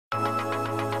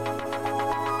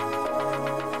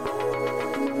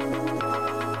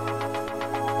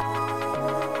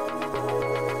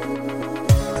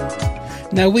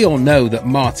Now, we all know that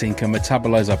Martin can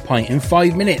metabolise a pint in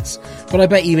 5 minutes, but I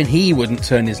bet even he wouldn't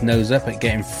turn his nose up at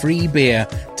getting free beer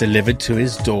delivered to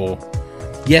his door.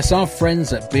 Yes, our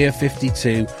friends at Beer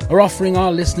 52 are offering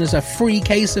our listeners a free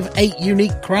case of 8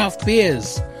 unique craft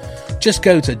beers. Just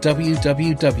go to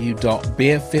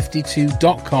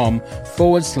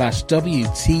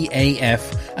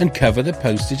www.beer52.com/WTAF and cover the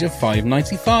postage of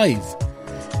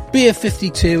 $5.95. Beer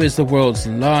 52 is the world's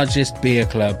largest beer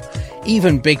club.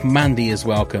 Even Big Mandy is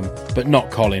welcome, but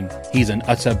not Colin. He's an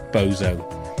utter bozo.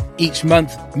 Each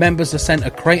month, members are sent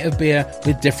a crate of beer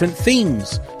with different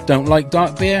themes. Don't like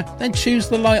dark beer? Then choose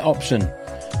the light option.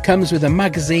 Comes with a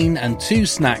magazine and 2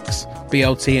 snacks,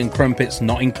 BLT and crumpets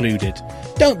not included.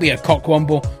 Don't be a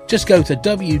cockwomble, just go to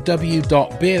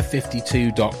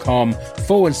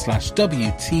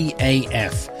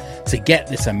www.beer52.com/WTAF to get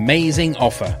this amazing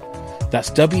offer.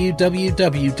 That's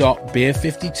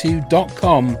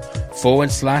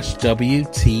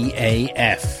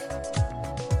www.beer52.com/WTAF.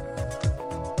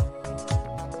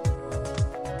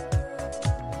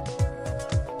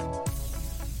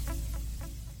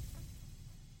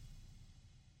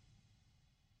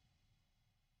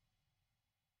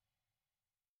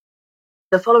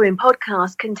 The following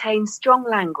podcast contains strong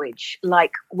language,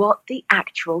 like what the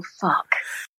actual fuck.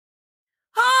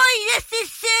 Hi, this is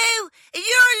Sue, and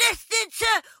you're listening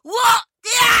to What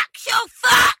the Actual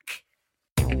Fuck!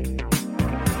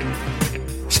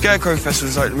 Scarecrow Festival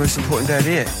is like the most important day of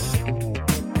the year.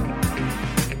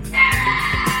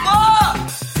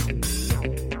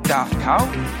 What? Daft Cow?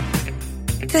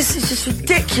 This is just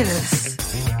ridiculous.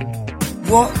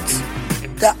 What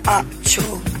the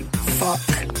actual fuck?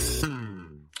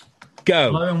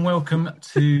 Go. Hello and welcome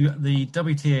to the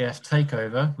WTAF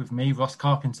Takeover with me, Ross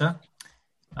Carpenter.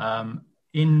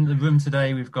 In the room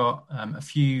today, we've got a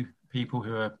few people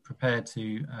who are prepared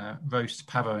to roast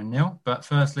Pavo and Neil. But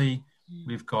firstly,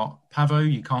 we've got Pavo.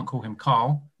 You can't call him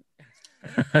Carl.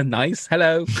 Nice.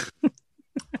 Hello.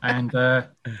 And the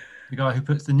guy who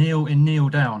puts the Neil in Neil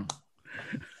down.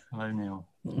 Hello, Neil.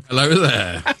 Hello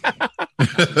there.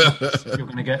 You're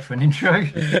going to get for an intro.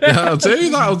 Yeah, that'll do.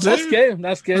 That's good.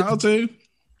 That's good. That'll do.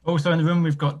 Also in the room,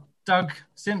 we've got Doug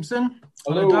Simpson.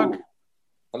 Hello. Doug.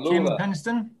 Hello Kim there.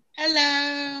 Peniston.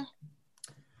 Hello.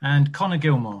 And Connor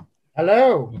Gilmore.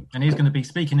 Hello. And he's going to be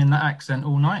speaking in that accent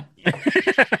all night.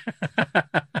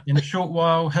 In a short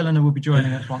while, Helena will be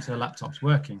joining us once her laptop's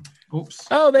working. Oops.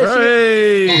 Oh, there's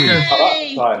Hey!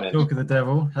 Talk of the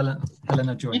devil.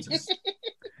 Helena joins us.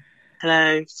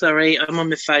 Hello, sorry, I'm on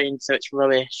my phone, so it's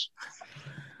rubbish.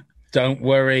 Don't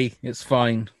worry, it's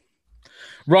fine.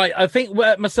 Right, I think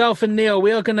myself and Neil,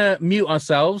 we are going to mute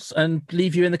ourselves and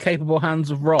leave you in the capable hands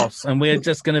of Ross, and we're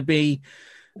just going to be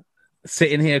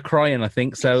sitting here crying, I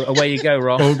think. So away you go,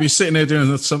 Ross. Well, we'll be sitting here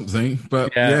doing something,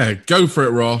 but yeah, go for it,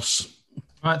 Ross.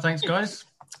 Right, thanks, guys.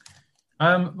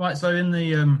 Right, so in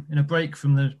a break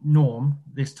from the norm,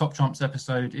 this Top Trumps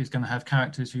episode is going to have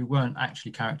characters who weren't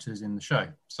actually characters in the show.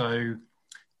 So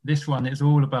this one is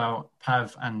all about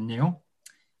Pav and Neil.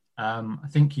 I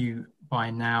think you by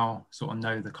now sort of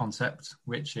know the concept,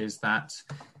 which is that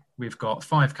we've got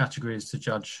 5 categories to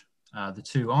judge the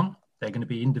two on. They're going to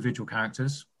be individual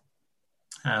characters.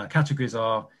 Categories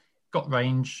are got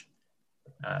range,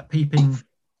 peeping,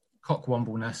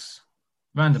 cockwombleness,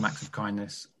 random acts of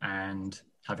kindness, and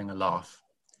having a laugh.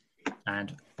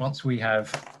 And once we have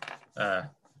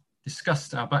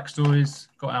discussed our backstories,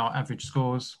 got our average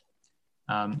scores,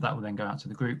 that will then go out to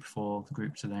the group for the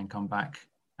group to then come back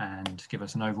and give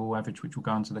us an overall average, which will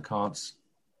go onto the cards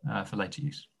for later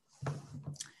use.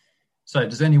 So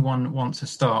does anyone want to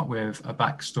start with a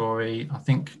backstory? I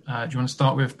think, do you want to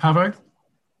start with Pavo?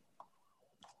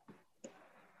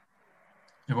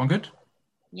 Everyone good?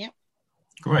 Yep.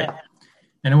 Great.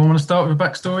 Anyone want to start with a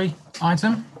backstory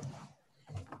item?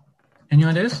 Any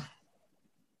ideas?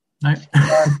 No?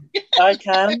 I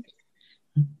can.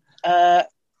 I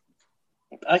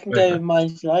can go with mine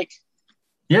if you like.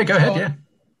 Yeah, go ahead, yeah.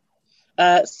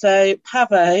 So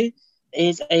Pavo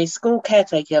is a school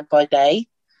caretaker by day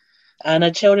and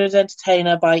a children's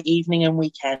entertainer by evening and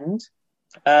weekend.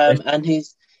 And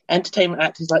his entertainment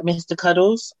act is like Mr.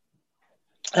 Cuddles.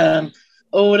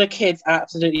 All the kids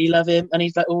absolutely love him, and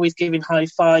he's like always giving high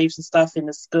fives and stuff in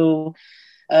the school.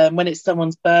 When it's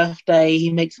someone's birthday,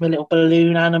 he makes them a little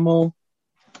balloon animal,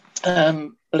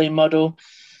 balloon model.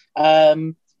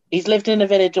 He's lived in a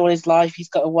village all his life. He's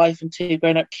got a wife and 2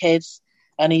 grown-up kids,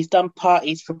 and he's done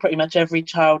parties for pretty much every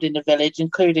child in the village,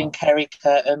 including Kerry,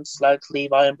 Curtin, Slugs,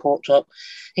 Levi, and Porktop.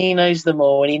 He knows them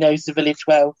all, and he knows the village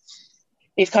well.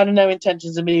 He's kind of no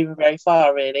intentions of moving very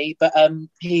far, really, but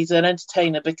he's an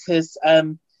entertainer because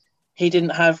he didn't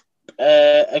have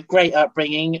a great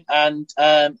upbringing, and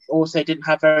also didn't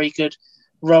have very good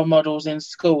role models in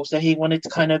school. So he wanted to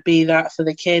kind of be that for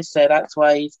the kids. So that's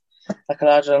why he's like a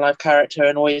larger than life character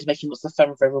and always making lots of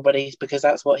fun for everybody, because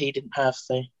that's what he didn't have.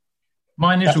 So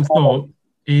my initial thought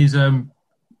is the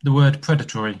word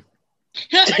predatory.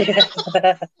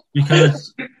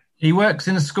 Because he works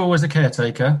in a school as a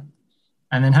caretaker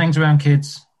and then hangs around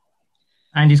kids,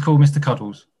 and he's called Mr.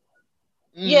 Cuddles.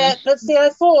 Yeah, but see, I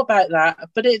thought about that,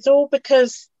 but it's all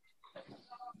because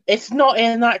it's not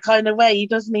in that kind of way. He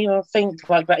doesn't even think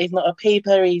like that. He's not a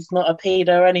peeper, he's not a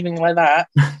pedo or anything like that.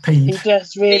 He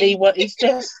just really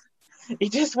he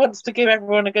just wants to give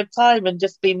everyone a good time and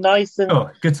just be nice and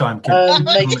good time,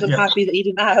 make them happy that he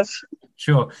didn't have.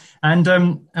 Sure. And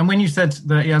when you said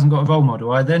that he hasn't got a role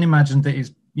model, I then imagined that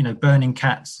he's, burning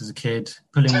cats as a kid,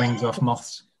 pulling wings off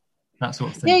moths, that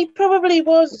sort of thing. Yeah, he probably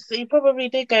was. He probably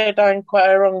did go down quite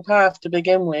a wrong path to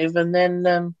begin with, and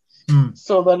then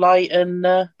saw the light and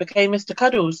became Mr.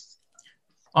 Cuddles.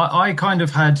 I kind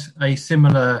of had a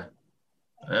similar,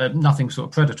 nothing sort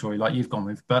of predatory like you've gone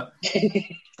with, but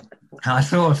I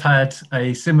sort of had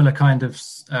a similar kind of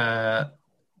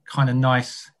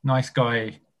nice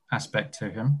guy aspect to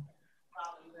him.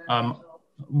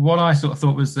 What I sort of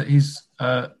thought was that he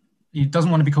doesn't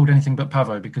want to be called anything but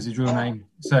Pavo, because his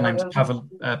surname's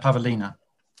Pavlina.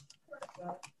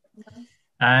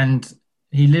 And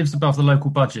he lives above the local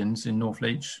budgeons in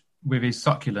Northleach with his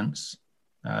succulents,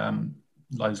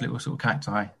 those little sort of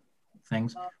cacti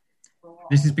things.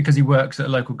 This is because he works at a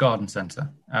local garden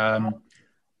centre.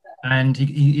 And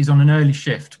he's on an early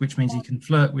shift, which means he can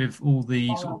flirt with all the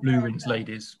sort of blue rinse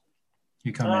ladies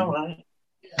who come in. Right.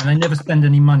 And they never spend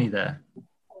any money there.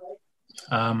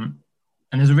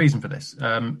 And there's a reason for this.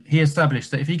 He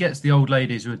established that if he gets the old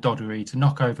ladies who are doddery to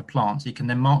knock over plants, he can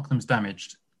then mark them as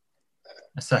damaged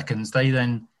a seconds. They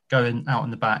then go out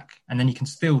in the back, and then he can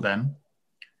steal them.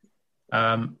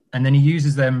 And then he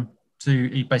uses them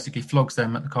he basically flogs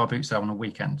them at the car boot sale on a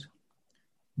weekend.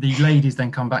 The ladies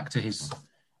then come back to his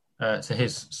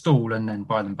stall and then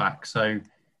buy them back. So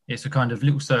it's a kind of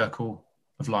little circle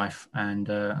of life, and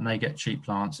they get cheap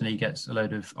plants, and he gets a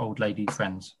load of old lady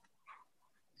friends.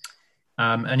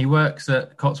 And he works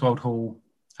at Cotswold Hall,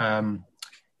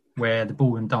 where the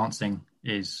ballroom dancing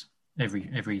is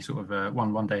every sort of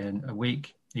one day a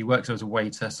week. He works as a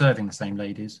waiter, serving the same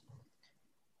ladies.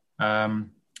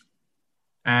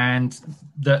 And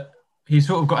that he's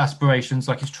sort of got aspirations,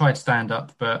 like he's tried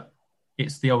stand-up, but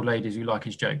it's the old ladies who like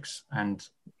his jokes, and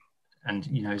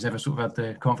he's never sort of had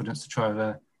the confidence to try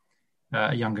with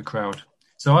a younger crowd.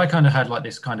 So I kind of had like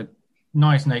this kind of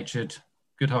nice-natured,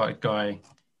 good-hearted guy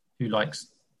who likes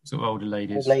sort of older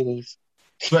ladies.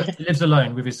 But he lives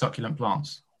alone with his succulent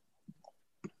plants.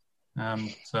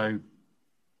 So, I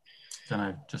don't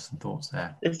know, just some thoughts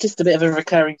there. It's just a bit of a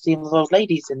recurring theme of old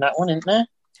ladies in that one, isn't there?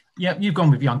 Yeah, you've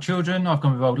gone with young children. I've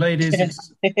gone with old ladies.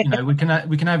 It's, we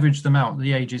can average them out,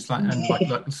 the ages, like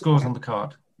the scores on the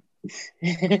card.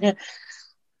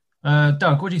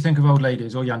 Doug, what do you think of old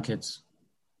ladies or young kids?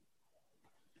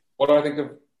 What do I think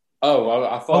of? Oh, well,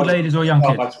 I thought old ladies or young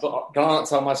kids. Can I not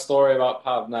tell my story about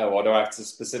Pav now, or do I have to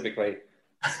specifically?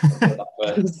 Who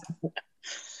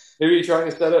are you trying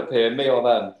to set up here, me or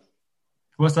them?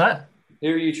 What's that? Who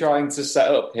are you trying to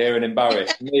set up here and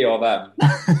embarrass, me or them?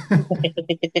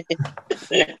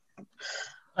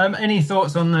 Any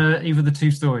thoughts on either of the two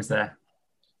stories there?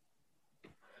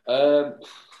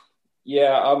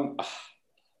 Yeah,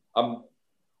 I'm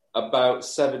about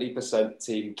 70%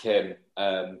 Team Kim.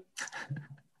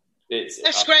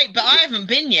 That's great, but I haven't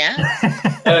been yet.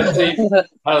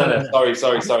 Helena,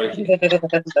 sorry.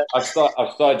 I've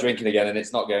started drinking again, and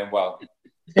it's not going well.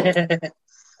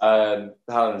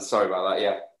 Helen, sorry about that.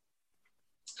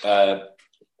 Yeah.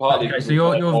 Partly okay, so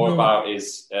you're more about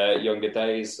his younger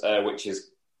days, which is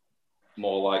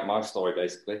more like my story,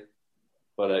 basically.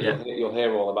 But you'll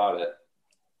hear all about it.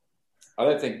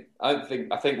 I think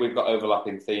we've got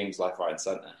overlapping themes left, right, and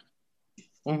centre.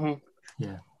 Mm-hmm.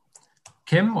 Yeah.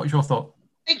 Kim, what's your thought?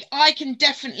 I can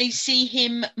definitely see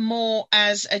him more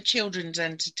as a children's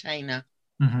entertainer,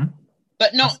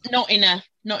 but not in a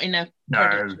no,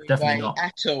 definitely way not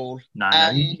at all. No,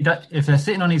 if they're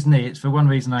sitting on his knee, it's for one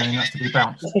reason only, and that's to be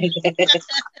bounced.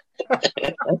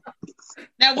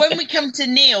 Now, when we come to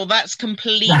Neil, that's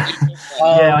completely.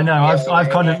 Yeah, I know. I've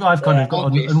kind of got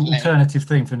an alternative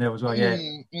theme for Neil as well. Yeah.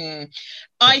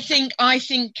 I think. But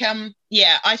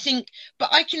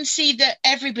I can see that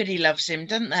everybody loves him,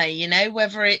 don't they?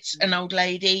 Whether it's an old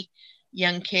lady,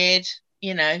 young kid,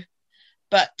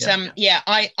 But I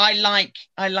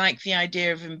like the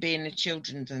idea of him being a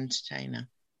children's entertainer.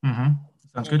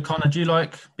 Sounds good. Connor, do you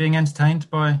like being entertained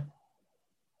by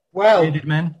Well, bearded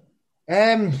men.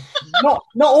 Not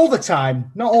all the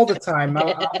time. Not all the time.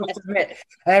 I must admit.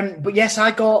 But yes,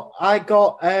 I got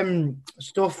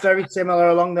stuff very similar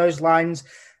along those lines.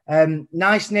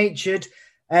 Nice natured,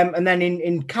 and then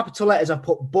in capital letters I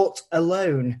put "but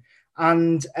alone."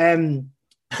 And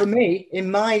for me,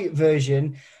 in my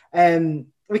version,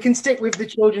 we can stick with the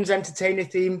children's entertainer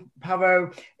theme.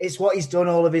 Pavo, it's what he's done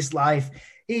all of his life.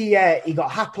 He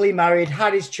got happily married,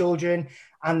 had his children.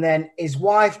 And then his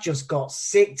wife just got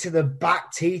sick to the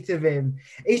back teeth of him.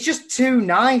 He's just too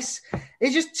nice.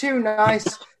 He's just too nice.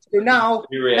 So now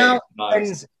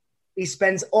he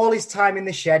spends all his time in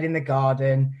the shed in the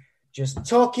garden, just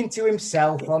talking to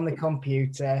himself on the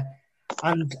computer.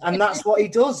 And that's what he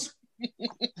does.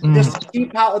 Just to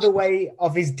keep out of the way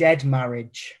of his dead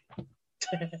marriage.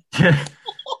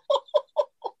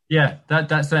 Yeah,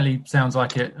 that certainly sounds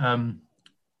like it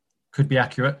could be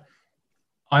accurate.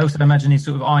 I also imagine he's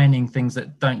sort of ironing things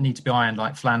that don't need to be ironed,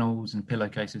 like flannels and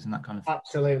pillowcases and that kind of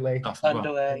Absolutely. stuff as well.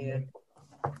 Underwear, yeah.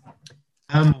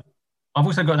 I've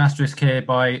also got an asterisk here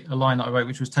by a line that I wrote,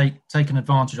 which was taken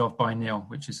advantage of by Neil,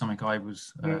 which is something I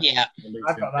was... yeah,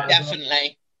 I've got that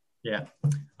definitely. Yeah.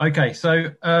 Okay,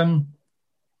 so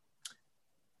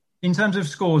in terms of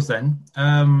scores then,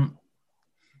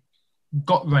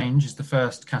 got range is the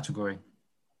first category.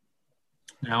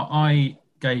 Now, I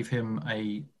gave him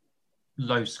a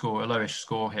lowish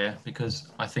score here because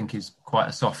I think he's quite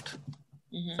a soft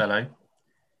fellow.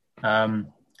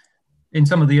 In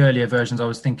some of the earlier versions, I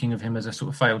was thinking of him as a sort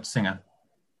of failed singer,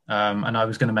 and I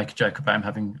was going to make a joke about him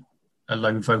having a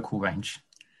low vocal range,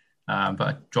 but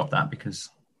I dropped that because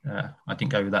I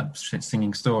didn't go with that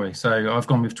singing story. So I've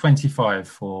gone with 25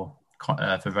 for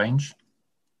range.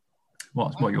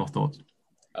 What are your thoughts?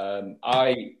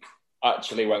 I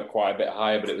actually went quite a bit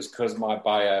higher, but it was because my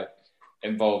bio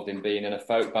involved in being in a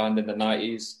folk band in the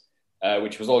 90s,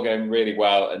 which was all going really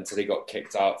well until he got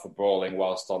kicked out for brawling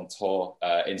whilst on tour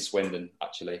in Swindon,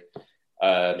 actually.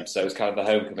 So it was kind of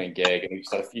the homecoming gig, and we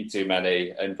just had a few too many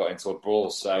and got into a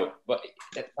brawl. So, but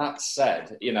that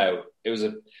said, it was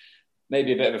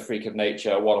maybe a bit of a freak of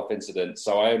nature, a one-off incident.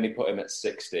 So I only put him at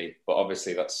 60, but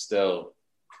obviously that's still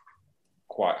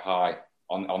quite high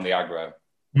on the aggro.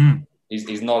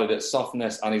 He's nodded at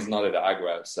softness and he's nodded at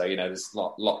aggro. So, there's a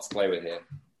lot to play with here.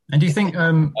 And do you think...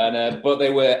 but they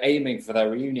were aiming for their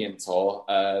reunion tour,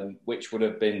 which would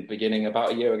have been beginning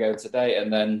about a year ago today,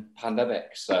 and then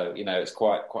pandemic. So, it's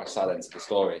quite sad end to the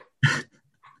story.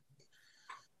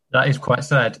 That is quite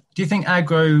sad. Do you think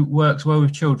aggro works well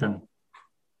with children?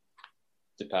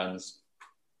 Depends.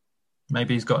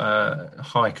 Maybe he's got a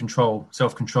high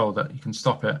self-control that you can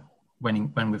stop it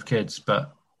when with kids,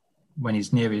 but when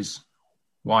he's near his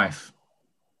wife,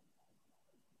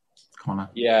 Connor.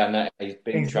 Yeah, no, he's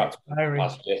been trapped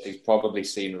past it. He's probably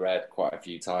seen red quite a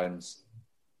few times.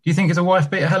 Do you think his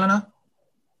wife beat Helena?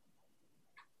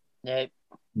 No.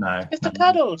 No. Mr.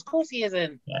 Cuddles, of course he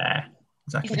isn't. Yeah,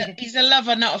 exactly. He's a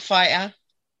lover, not a fighter.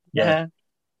 Yeah.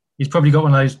 He's probably got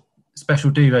one of those special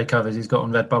duvet covers he's got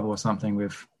on Redbubble or something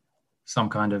with some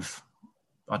kind of,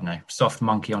 I don't know, soft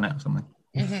monkey on it or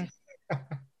something.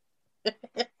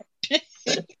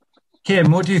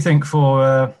 Kim, what do you think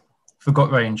for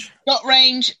got range? Got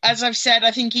range, as I've said,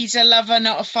 I think he's a lover,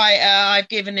 not a fighter. I've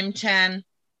given him 10.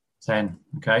 10,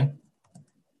 okay.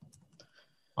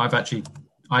 I actually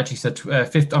said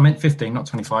 50, I meant 15, not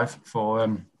 25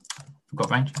 for got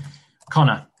range.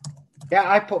 Connor. Yeah,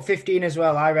 I put 15 as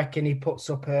well. I reckon he puts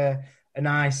up a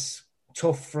nice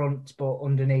tough front, but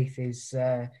underneath is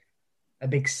a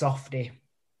big softy.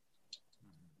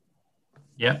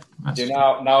 Yep.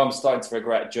 Now I'm starting to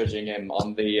regret judging him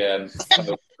on the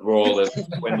role of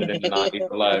Swindon in the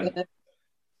 90s alone.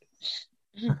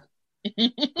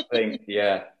 I think,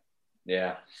 yeah.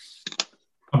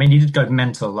 I mean, he did go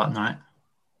mental that night.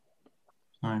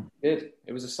 So. It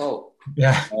was assault.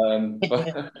 Yeah.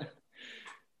 But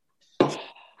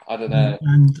I don't know.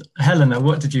 And Helena,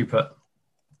 what did you put?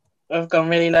 I've gone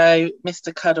really low.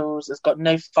 Mr. Cuddles has got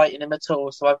no fight in him at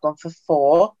all, so I've gone for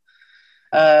 4.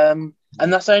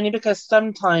 And that's only because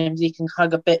sometimes he can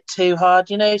hug a bit too hard.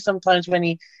 Sometimes when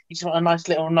you just want a nice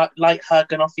little light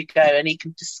hug and off you go, and he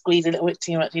can just squeeze a little bit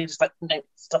too much. You're just like, no,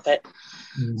 stop it.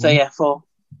 Mm-hmm. So yeah, 4.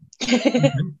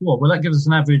 Well, that gives us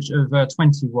an average of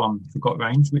 21 for got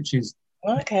range, which is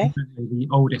the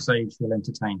oldest age we'll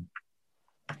entertain.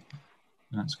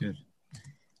 That's good.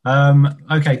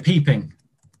 Okay, peeping.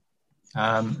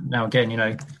 Now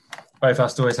again, both our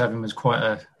stories have him as quite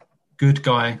a good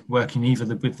guy working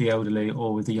either with the elderly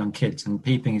or with the young kids, and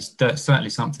peeping is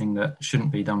certainly something that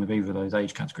shouldn't be done with either of those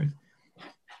age categories.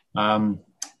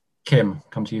 Kim,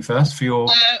 come to you first for your.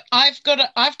 I've got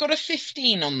a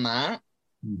 15 on that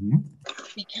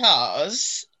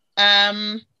because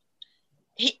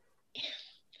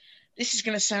this is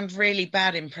going to sound really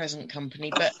bad in present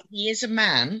company, but he is a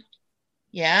man,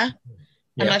 yeah.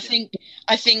 And I think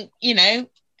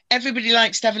everybody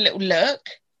likes to have a little look,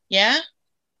 yeah.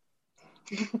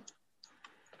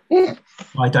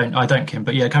 I don't, Kim,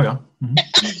 but yeah, carry on.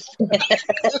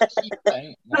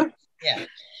 Yeah,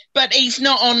 but he's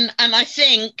not on, and I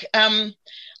think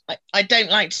I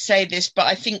don't like to say this, but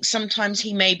I think sometimes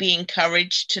he may be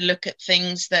encouraged to look at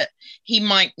things that he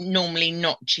might normally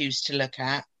not choose to look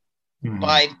at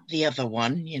by the other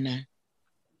one, Would you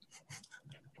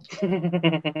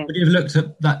have looked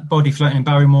at that body floating in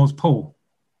Barrymore's pool?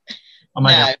 I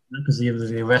might have because of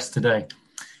the arrest today.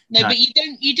 No, but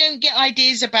you don't get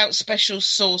ideas about special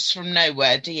sauce from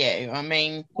nowhere, do you? I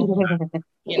mean,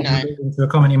 To a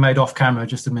comment you made off camera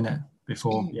just a minute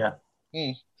before, yeah.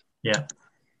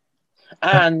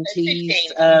 And he's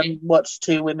watched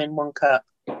Two Women, One Cup.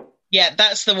 Yeah,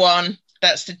 that's the one.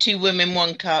 That's the Two Women,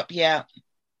 One Cup. Yeah.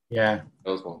 Yeah.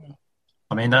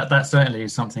 I mean, that certainly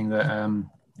is something that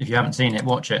if you haven't seen it,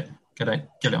 watch it. Get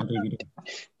it on DVD.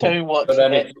 Don't watch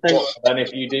it. Then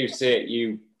if you do see it,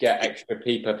 you get extra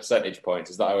P per percentage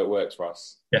points. Is that how it works,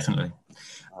 Ross? Definitely.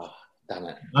 Oh, damn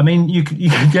it. I mean, you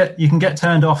can get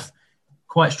turned off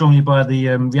quite strongly by the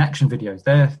reaction videos.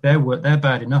 They're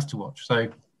bad enough to watch. So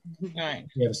right.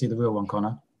 You ever see the real one,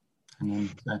 Connor? And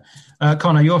then,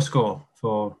 Connor, your score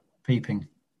for peeping?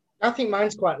 I think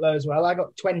mine's quite low as well. I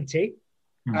got 20,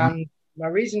 and my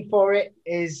reason for it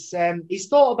is he's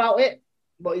thought about it,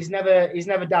 but he's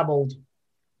never dabbled.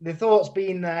 The thought's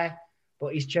been there,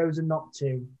 but he's chosen not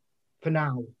to. For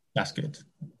now. That's good.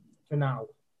 For now.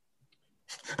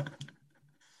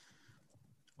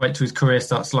 Wait till his career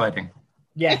starts sliding.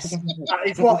 Yes,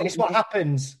 it's what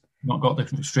happens. Not got the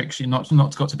restriction. Not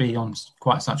got to be on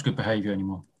quite such good behaviour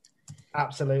anymore.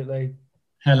 Absolutely.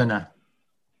 Helena.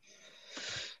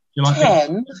 You like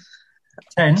 10.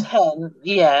 10? 10,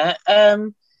 yeah.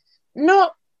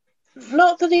 Not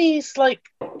that he's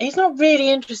not really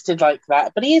interested like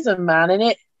that, but he is a man in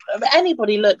it.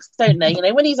 Anybody looks, don't they?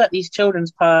 When he's at these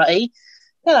children's party,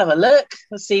 they'll have a look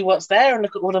and see what's there and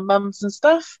look at all the mums and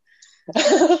stuff.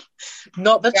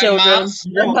 Not the children.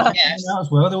 Not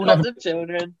the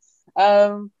children.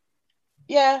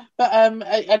 Yeah, but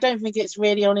I don't think it's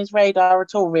really on his radar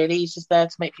at all, really. He's just there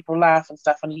to make people laugh and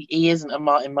stuff, and he isn't a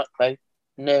Martin Mucklow.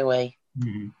 No way.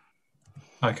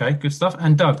 Okay, good stuff.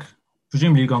 And Doug,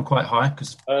 presumably you've gone quite high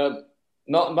because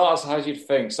not as high as you'd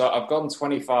think. So I've gone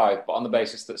 25, but on the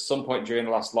basis that at some point during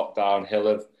the last lockdown, he'll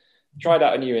have tried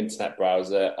out a new internet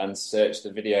browser and searched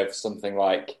the video for something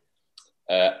like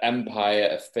Empire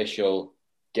official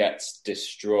gets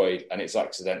destroyed, and it's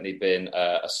accidentally been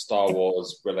a Star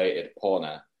Wars related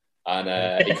porno,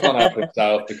 and he can't help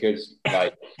himself because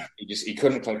he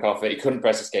couldn't click off it, he couldn't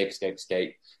press escape,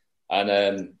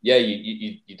 and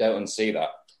you don't unsee that.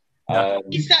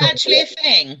 Is that actually a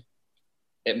thing?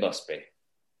 It must be.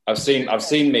 I've seen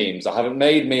memes. I haven't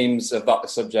made memes of that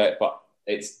subject, but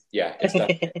it's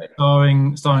definitely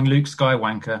starring Luke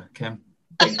Skywalker, Kim.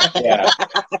 Yeah.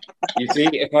 You see,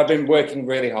 if I'd been working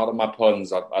really hard on my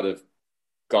puns, I'd have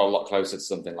got a lot closer to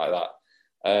something like that.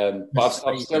 But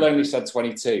I've still only said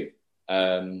 22.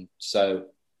 So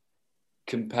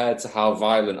compared to how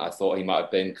violent I thought he might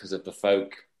have been because of the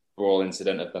folk brawl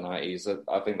incident of the 90s,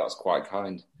 I think that's quite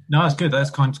kind. No, that's good. That's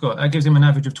kind of good. That gives him an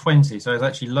average of 20. So it's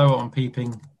actually lower on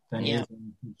peeping than he is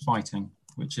on fighting,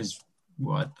 which is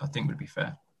what I think would be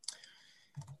fair.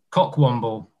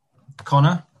 Cockwomble.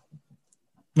 Connor?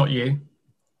 Not you.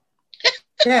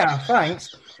 Yeah,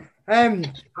 thanks.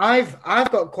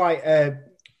 I've got quite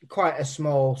a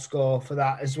small score for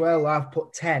that as well. I've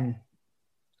put 10.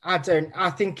 I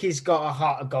think he's got a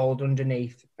heart of gold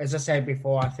underneath. As I said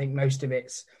before, I think most of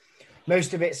it's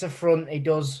a front. He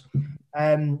does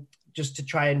just to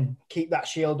try and keep that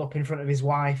shield up in front of his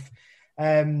wife.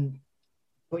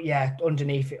 But yeah,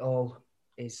 underneath it all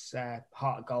is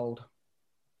heart of gold.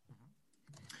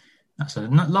 That's a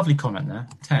lovely comment there.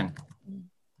 10.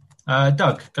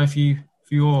 Doug, go for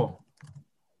your.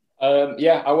 I've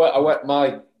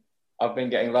been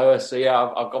getting lower, so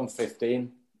yeah, I've gone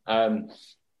 15.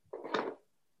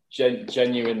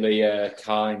 Genuinely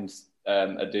kind,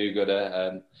 a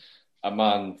do-gooder, a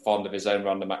man fond of his own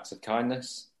random acts of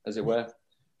kindness, as it were.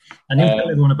 And he'll tell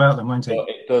everyone about them, won't he? But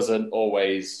it doesn't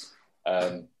always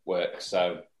work,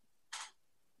 so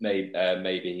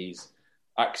maybe he's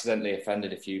accidentally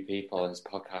offended a few people on his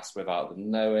podcast without them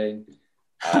knowing.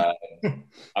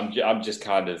 I'm just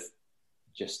kind of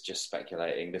just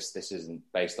speculating. This isn't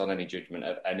based on any judgment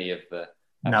of any of the.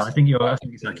 No, I think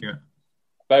it's accurate.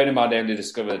 Bearing in mind, I only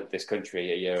discovered this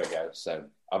country a year ago, so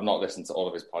I've not listened to all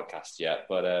of his podcasts yet.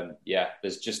 But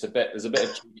there's a bit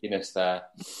of cheekiness there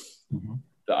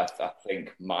that I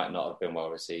think might not have been well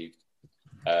received.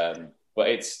 But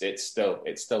it's still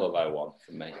a low one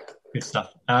for me. Good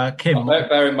stuff, Kim.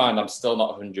 Bear in mind, I'm still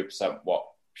not 100%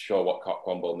 sure what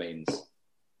cockwomble means.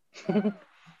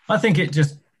 I think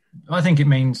it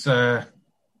means the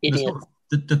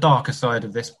darker side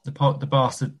of this, the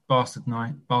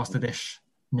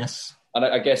bastardishness. And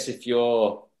I guess if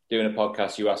you're doing a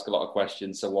podcast, you ask a lot of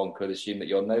questions, so one could assume that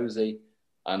you're nosy.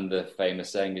 And the famous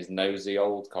saying is "nosy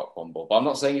old cockwomble." But I'm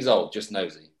not saying he's old, just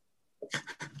nosy.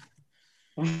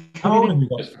 How old have you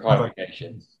got? Just for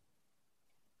clarification.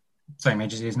 Same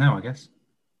age as he is now, I guess.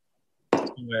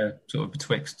 We're sort of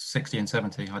betwixt 60 and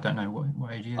 70. I don't know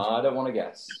what age he is. I don't want to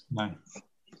guess. No.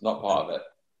 Not part of it.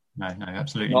 No,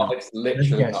 absolutely not. Not. It's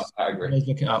literally not a category. Let's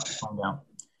look it up to find out.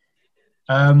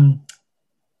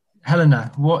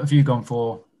 Helena, what have you gone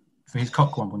for his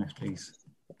cockwombleness, please?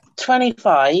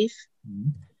 25,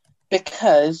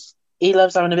 because he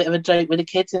loves having a bit of a joke with the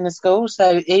kids in the school.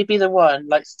 So he'd be the one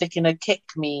like sticking a "kick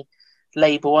me"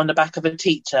 label on the back of a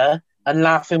teacher and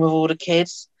laughing with all the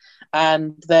kids,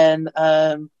 and then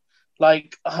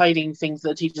like hiding things that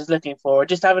the teacher's looking for, or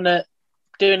just doing a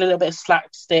little bit of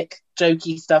slapstick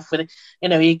jokey stuff with it.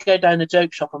 He'd go down the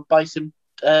joke shop and buy some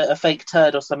a fake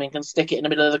turd or something and stick it in the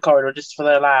middle of the corridor just for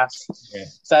their laughs. Yeah.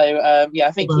 So I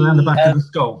think around the back of the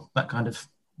skull, that kind of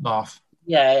laugh.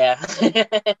 Yeah.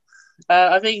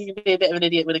 I think he can be a bit of an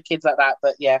idiot with the kids like that,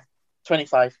 but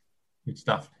 25. Good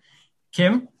stuff.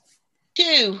 Kim?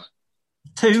 2.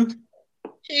 2?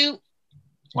 2.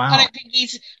 Wow. I don't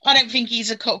think he's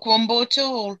a cockwomble at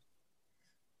all.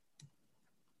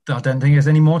 I don't think there's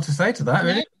any more to say to that,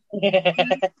 really.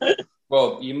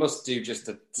 Well, you must do just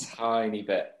a tiny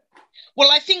bit.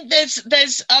 Well, I think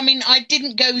there's. I mean, I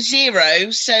didn't go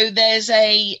 0, so there's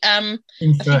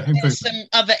there's some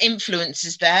other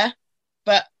influences there,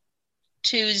 but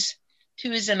 2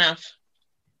 is enough.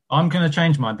 I'm going to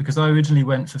change mine because I originally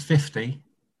went for 50,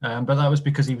 but that was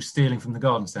because he was stealing from the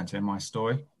garden centre in my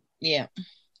story. Yeah.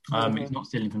 He's not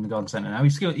stealing from the garden centre now.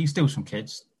 He steals from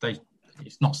kids.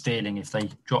 It's not stealing if they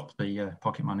drop the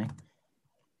pocket money.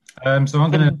 So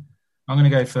I'm going to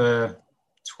go for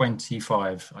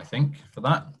 25, I think, for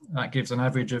that. That gives an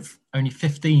average of only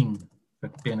 15 for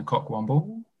being a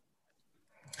cockwomble.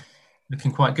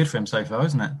 Looking quite good for him so far,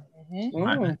 isn't it? Mm-hmm.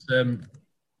 Right,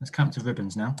 let's count to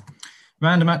ribbons now.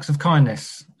 Random acts of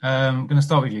kindness. I'm going to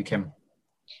start with you, Kim.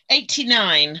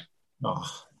 89.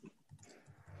 Oh.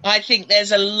 I think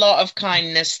there's a lot of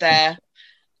kindness there.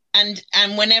 And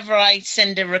whenever I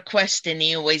send a request in,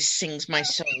 he always sings my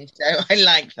song. So I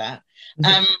like that.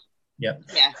 Yeah.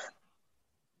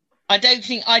 I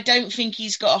don't think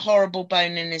he's got a horrible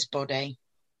bone in his body.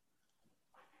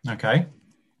 Okay.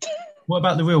 What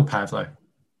about the real Pavlo?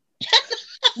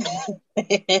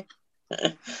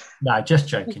 No, just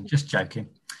joking.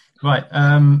 Right.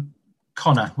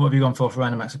 Connor, what have you gone for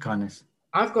random acts of kindness?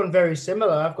 I've gone very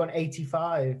similar. I've gone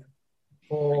 85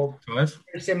 for very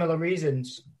similar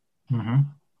reasons. Mm-hmm.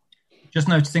 Just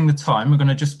noticing the time. We're going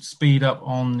to just speed up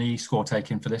on the score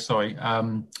taking for this. Sorry.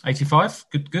 85.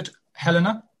 Good.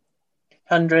 Helena?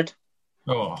 100.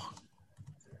 Oh.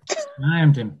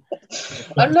 Slammed him.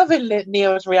 I'm loving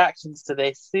Neil's reactions to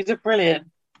this. These are brilliant.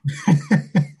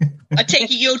 I take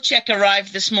it your check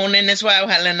arrived this morning as well,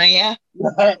 Helena, yeah?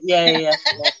 Yeah.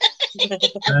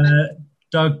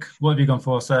 Doug, what have you gone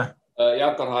for, sir?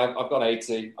 I've gone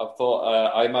 80. I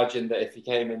thought, I imagined that if he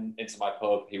came into my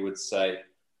pub, he would say,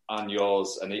 and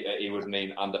yours, and he would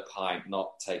mean, and a pint,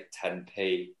 not take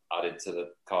 10p added to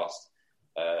the cost,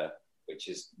 which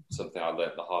is something I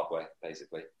learned the hard way,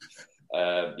 basically.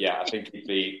 I think he'd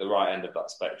be the right end of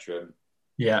that spectrum.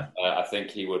 Yeah. I think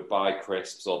he would buy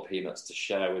crisps or peanuts to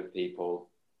share with people.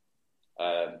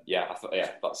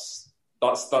 That's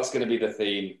going to be the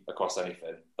theme across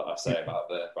anything that I say about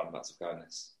the random acts of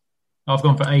kindness. I've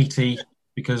gone for 80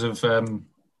 because of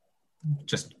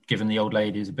just giving the old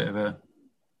ladies a bit of a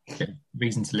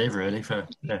reason to live, really, for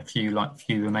their few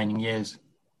remaining years.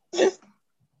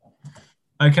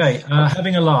 Okay,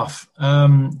 having a laugh.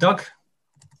 Doug?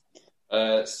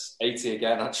 It's 80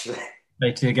 again, actually.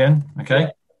 80 again,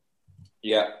 okay.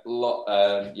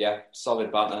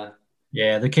 Solid banter.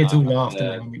 Yeah, the kids all laugh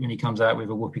when he comes out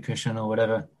with a whoopee cushion or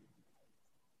whatever.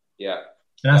 Yeah.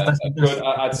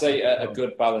 I'd say a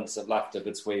good balance of laughter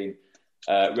between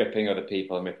ripping other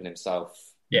people and ripping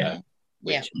himself.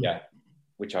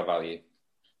 Which I value.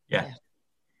 Yeah.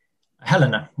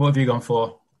 Helena, what have you gone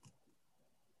for?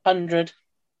 100.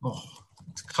 Oh,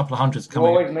 it's a couple of hundreds You coming.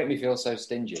 always make me feel so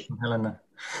stingy. From Helena.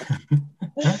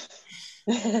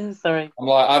 Sorry. I'm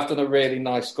like, I've done a really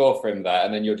nice score for him there,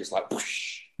 and then you're just like,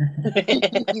 whoosh.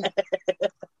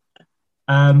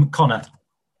 Connor.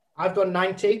 I've got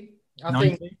 90. I 90.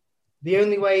 think the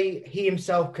only way he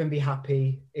himself can be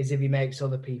happy is if he makes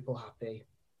other people happy.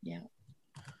 Yeah.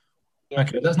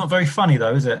 Okay, that's not very funny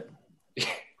though, is it?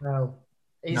 No.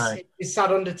 It's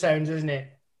sad undertones, isn't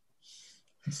it?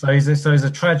 So he's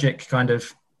a tragic kind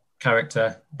of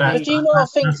character. But do you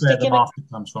not think that's where the laughter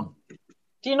comes from?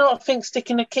 Do you not think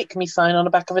sticking a kick me sign on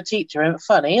the back of a teacher ain't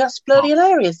funny? That's bloody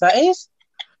hilarious, that is.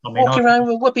 I mean, Walking around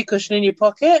with a whoopee cushion in your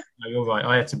pocket. No, you're right.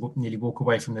 I had to nearly walk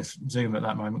away from this Zoom at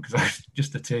that moment because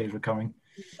just the tears were coming.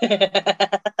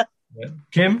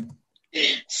 Kim?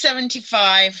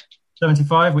 75.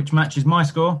 75, which matches my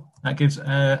score. That gives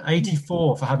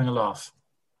 84 for having a laugh.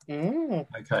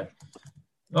 Okay.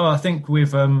 Oh, I think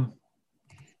we've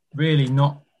really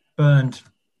not burned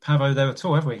Pavo there at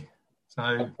all, have we?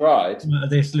 So right.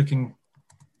 This looking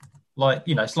like,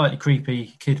 slightly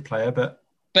creepy kid player, but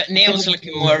Neil's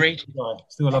looking worried.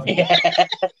 Still a lovely guy.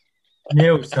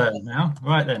 Neil's turn now.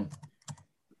 Right then.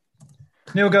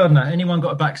 Neil Gardner, anyone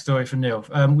got a backstory for Neil?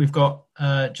 We've got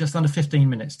just under 15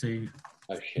 minutes to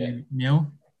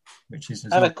Neil, which is...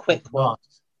 Have a quick one.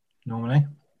 Normally.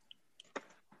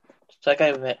 Should I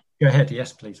go with it? Go ahead.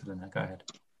 Yes, please, Helena. Go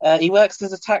ahead. He works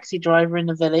as a taxi driver in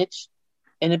the village,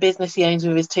 in a business he owns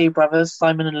with his two brothers,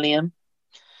 Simon and Liam.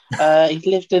 He's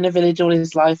lived in a village all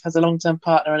his life, has a long-term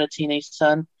partner and a teenage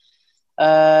son.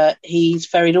 He's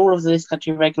ferried all of the This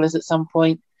Country regulars at some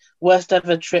point. Worst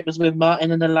ever trip was with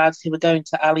Martin and the lads who were going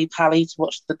to Ali Pally to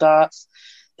watch the darts.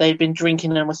 They'd been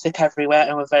drinking and were sick everywhere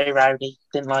and were very rowdy.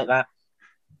 Didn't like that.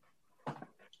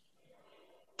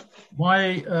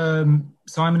 Why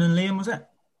Simon and Liam, was it?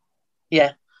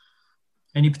 Yeah.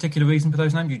 Any particular reason for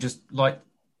those names? You just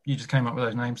came up with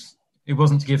those names? It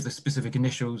wasn't to give the specific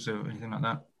initials or anything like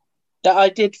that? I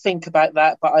did think about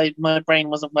that, but my brain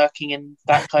wasn't working in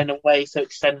that kind of way, so it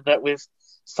just ended up with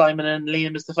Simon and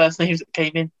Liam as the first names that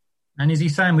came in. And is he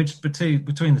sandwiched between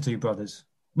the two brothers?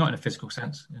 Not in a physical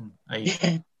sense, in age?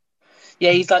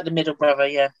 Yeah, he's like the middle brother,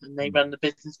 yeah, and they run the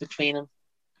business between them.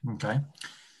 Okay.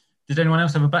 Did anyone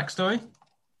else have a backstory?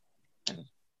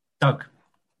 Doug?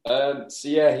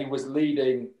 He was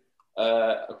leading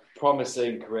a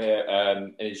promising career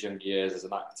in his younger years as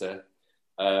an actor.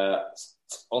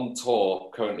 On tour,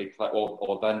 currently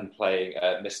or then playing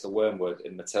Mr. Wormwood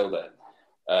in Matilda.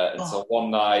 Until one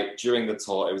night during the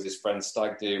tour, it was his friend's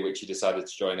stag do, which he decided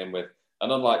to join in with.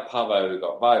 And unlike Pavo, who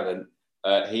got violent,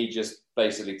 he just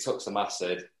basically took some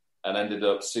acid and ended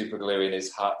up super gluing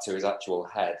his hat to his actual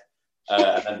head.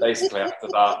 And then basically after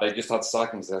that, they just had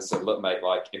cycles there. So look, mate,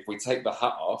 like if we take the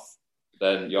hat off,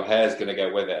 then your hair's going to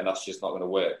go with it, and that's just not going to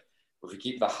work. But if we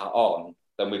keep the hat on,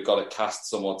 then we've got to cast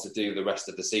someone to do the rest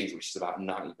of the scenes, which is about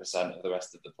 90% of the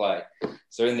rest of the play.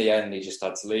 So in the end, he just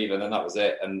had to leave, and then that was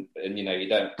it. And you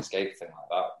don't escape a thing like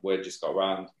that. Word just got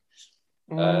around.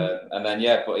 And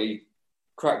then, but he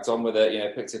cracked on with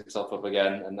it, picked himself up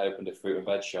again and opened a fruit and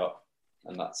veg shop.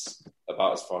 And that's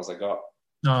about as far as I got.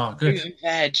 Oh, good. Fruit and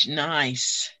veg,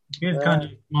 nice. Good kind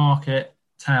of market,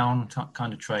 town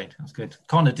kind of trade. That's good.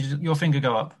 Connor, did your finger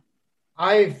go up?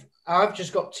 I've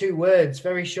just got 2 words,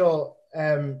 very short.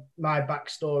 My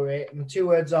backstory. My 2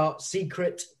 words are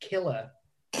secret killer.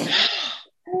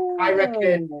 I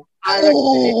reckon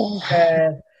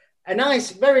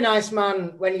it's, a very nice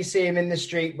man when you see him in the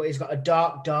street, but he's got a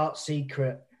dark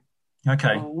secret.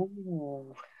 Okay.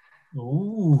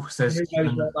 Ooh, says who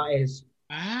knows what that is.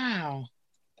 Wow.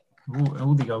 Ooh,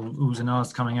 all the oohs and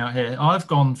ahs coming out here. I've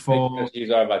gone for...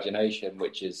 Use our imagination,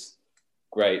 which is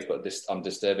great, but I'm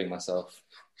disturbing myself.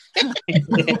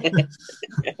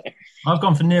 I've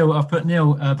gone for Neil. I've put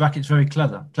Neil brackets very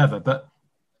clever, but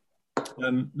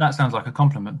that sounds like a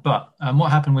compliment. But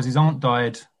what happened was his aunt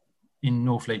died in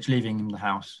Northleach, leaving him the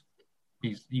house.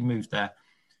 He moved there.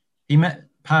 He met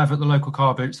Pav at the local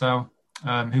car boot sale,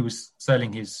 who was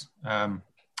selling his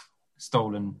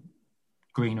stolen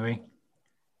greenery.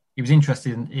 He was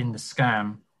interested in the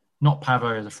scam, not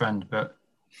Pavo as a friend, but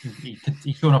he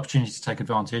saw an opportunity to take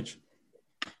advantage.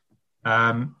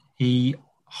 He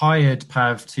hired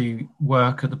Pav to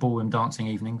work at the ballroom dancing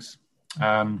evenings,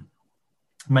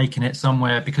 making it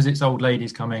somewhere, because it's old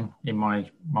ladies coming in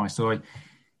my story,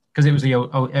 because it was the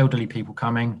old elderly people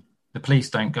coming. The police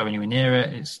don't go anywhere near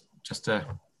it. It's just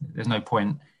there's no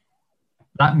point.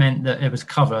 That meant that it was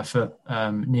cover for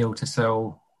Neil to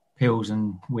sell pills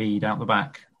and weed out the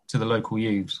back to the local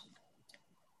youths.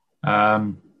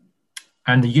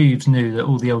 And the youths knew that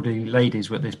all the elderly ladies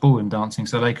were at this ballroom dancing,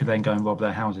 so they could then go and rob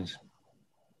their houses.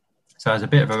 So there's a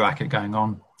bit of a racket going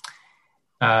on.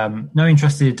 No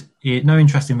interest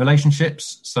in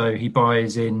relationships, so he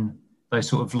buys in those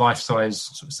sort of life-size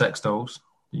sort of sex dolls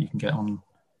that you can get on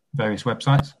various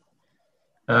websites.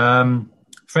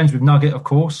 Friends with Nugget, of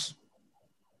course.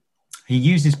 He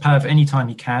uses Pav anytime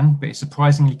he can, but is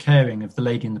surprisingly caring of the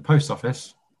lady in the post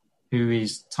office, who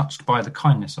is touched by the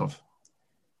kindness of.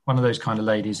 One of those kind of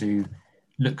ladies who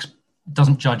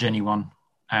doesn't judge anyone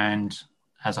and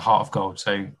has a heart of gold.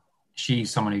 So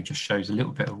she's someone who just shows a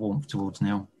little bit of warmth towards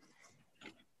Neil.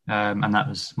 And that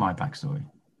was my backstory.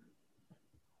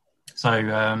 So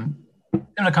in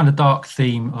a kind of dark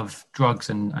theme of drugs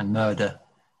and murder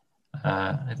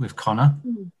with Connor.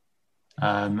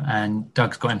 And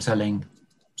Doug's got him selling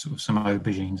sort of some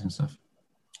aubergines and stuff.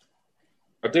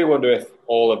 I do wonder if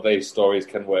all of these stories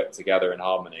can work together in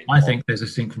harmony. I think there's a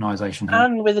synchronisation here.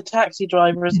 And with the taxi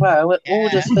driver as well, it all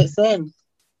just fits in.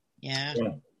 Yeah.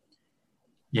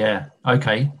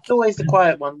 Okay. It's always the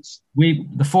quiet ones.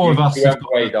 The four of us. You went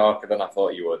way darker than I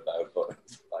thought you would, though.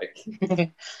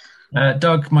 But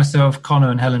Doug, myself, Connor,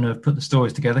 and Helena have put the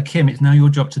stories together. Kim, it's now your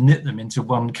job to knit them into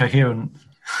one coherent.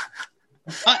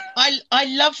 I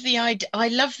love the idea. I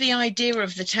love the idea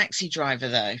of the taxi driver,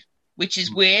 though, which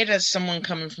is weird as someone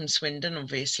coming from Swindon,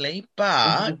 obviously.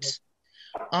 But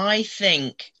I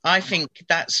think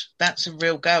that's a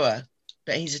real goer.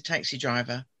 That he's a taxi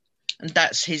driver, and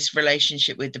that's his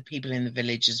relationship with the people in the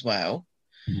village as well.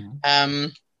 Mm-hmm.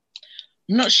 I'm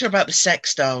not sure about the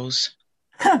sex dolls.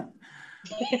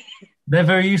 They're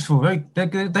very useful. They're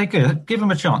good. They're good. Give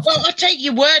them a chance. Well, I'll take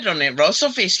your word on it, Ross.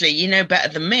 Obviously, you know better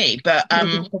than me. But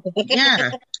yeah.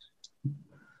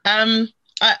 I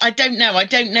don't know. I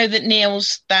don't know that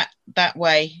Neil's that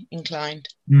way inclined.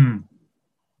 No.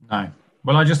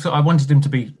 Well, I wanted him to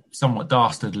be somewhat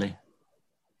dastardly.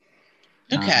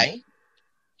 Okay.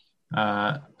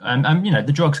 And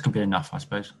the drugs can be enough, I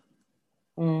suppose.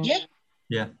 Yeah.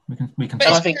 Yeah, we can.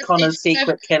 I think Connor's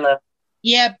secret killer.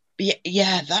 Yeah.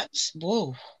 That's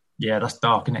whoa. Yeah, that's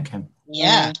dark, isn't it, Kim?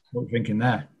 Yeah. What are you thinking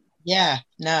there? Yeah.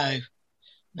 No.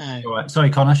 All right.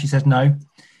 Sorry, Connor. She says no.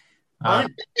 That's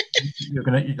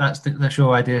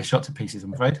your idea. Shot to pieces,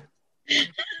 I'm afraid.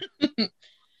 No.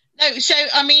 So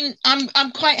I mean,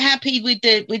 I'm quite happy with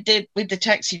the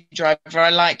taxi driver.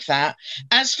 I like that.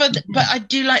 As for but I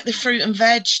do like the fruit and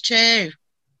veg too.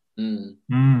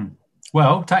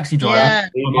 Well, taxi driver.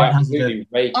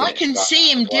 Yeah. I can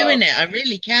see him doing it. I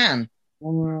really can.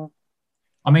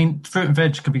 I mean, fruit and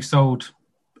veg can be sold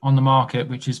on the market,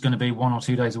 which is going to be 1 or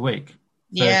 2 days a week.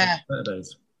 Yeah.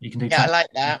 Saturdays. You can do. Yeah, I like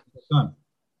that.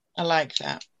 I like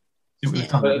that.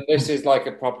 But this is like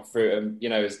a proper fruit, and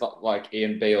it's not like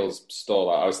Ian Beale's stall.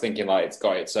 I was thinking like it's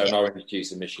got its own orange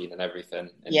juicing machine and everything.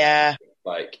 And yeah.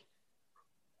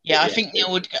 I think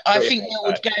Neil would. I think Neil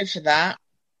would go for that.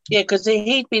 Yeah, because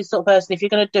he'd be the sort of person, if you're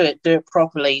going to do it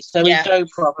properly. So he'd go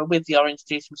proper with the orange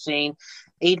juice machine.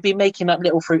 He'd be making up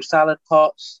little fruit salad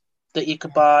pots that you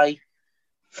could buy,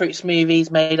 fruit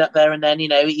smoothies made up there and then.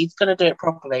 He's going to do it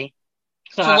properly.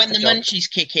 For when the munchies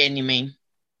kick in, you mean?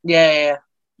 Yeah.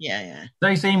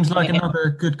 He seems like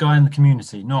another good guy in the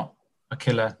community, not a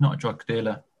killer, not a drug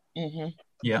dealer. Mm-hmm.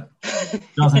 Yeah,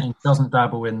 doesn't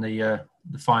dabble in the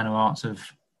finer arts of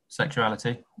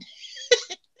sexuality.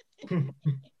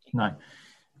 No.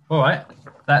 All right,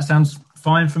 that sounds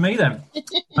fine for me then.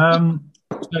 So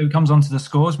it comes on to the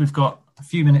scores. We've got a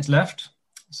few minutes left.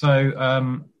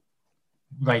 So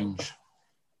range.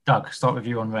 Doug, start with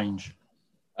you on range.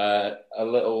 A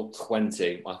little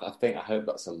 20. I hope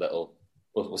that's a little.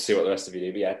 We'll see what the rest of you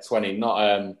do. But yeah, 20.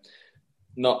 Not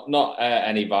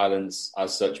any violence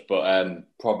as such, but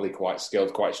probably quite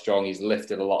skilled, quite strong. He's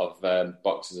lifted a lot of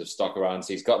boxes of stock around,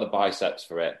 so he's got the biceps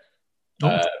for it.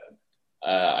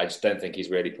 I just don't think he's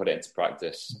really put it into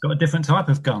practice. Got a different type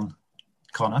of gun,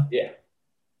 Connor. Yeah.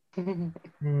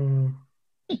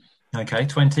 Okay,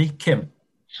 20. Kim.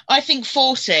 I think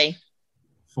 40.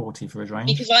 40 for his range.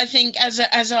 Because I think as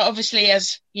obviously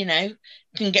as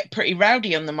can get pretty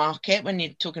rowdy on the market when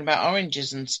you're talking about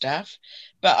oranges and stuff.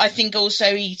 But I think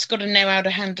also he's got to know how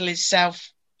to handle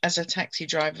himself as a taxi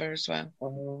driver as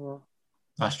well.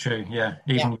 That's true. Yeah,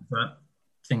 even with that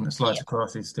thing that slides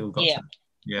across, he's still got. Some.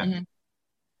 Yeah. Mm-hmm.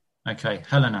 Okay,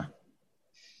 Helena.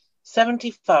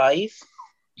 75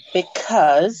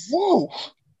 because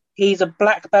he's a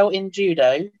black belt in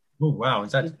judo. Oh wow!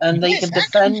 Is that? And he can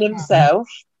defend himself.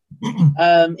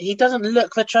 He doesn't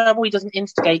look for trouble. He doesn't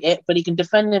instigate it, but he can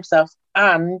defend himself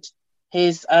and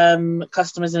his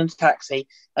customers in a taxi.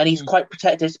 And he's quite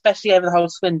protected, especially over the whole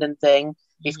Swindon thing.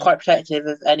 He's quite protective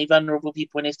of any vulnerable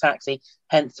people in his taxi,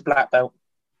 hence the black belt.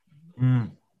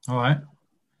 All right.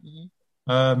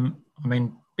 I mean,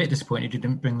 a bit disappointed you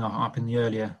didn't bring that up in the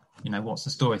earlier, what's the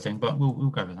story thing, but we'll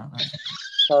go with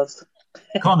that.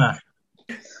 Connor.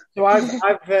 So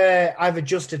I've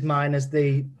adjusted mine as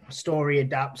the story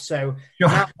adapts. So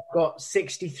now I've got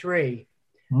 63.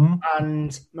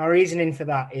 And my reasoning for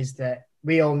that is that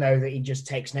we all know that he just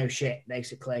takes no shit,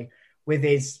 basically, with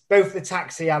his both the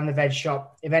taxi and the veg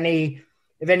shop. If any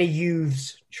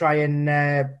youths try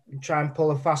and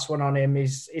pull a fast one on him,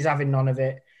 he's having none of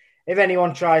it. If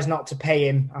anyone tries not to pay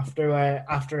him after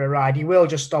a ride, he will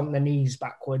just stomp the knees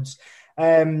backwards.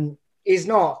 He's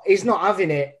not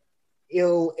having it. He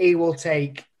will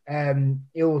take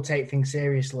things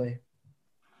seriously.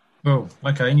 Oh,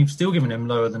 okay, and you've still given him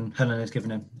lower than Helen has given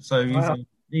him. So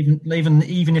even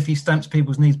if he stamps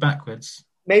people's knees backwards,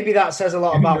 maybe that says a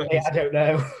lot about me. I don't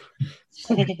know.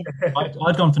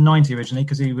 I'd gone for 90 originally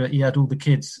because he had all the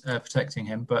kids protecting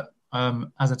him. But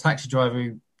as a taxi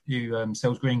driver who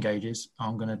sells green gauges,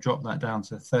 I'm going to drop that down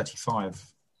to 35.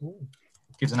 Ooh.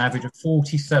 Gives an average of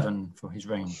 47 for his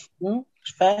range.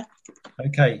 Fair.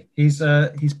 Okay, he's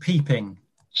peeping.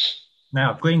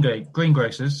 Now,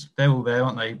 greengrocers, they're all there,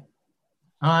 aren't they?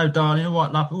 Oh, darling,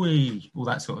 what love? All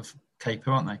that sort of caper,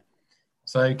 aren't they?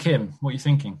 So, Kim, what are you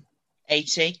thinking?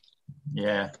 80.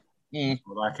 Yeah, I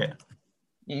like it.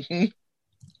 Mm-hmm.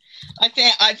 I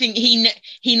think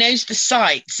he knows the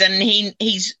sites, and he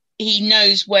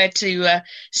knows where to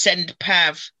send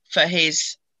Pav for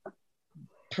his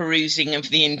perusing of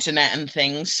the internet and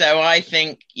things. So I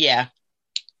think, yeah.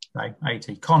 Okay,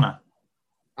 80. Connor.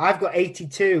 I've got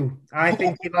 82. I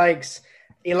think he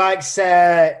likes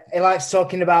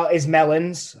talking about his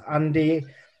melons, and he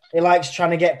likes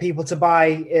trying to get people to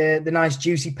buy the nice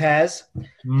juicy pears.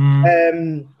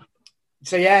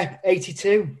 So yeah,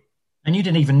 82. And you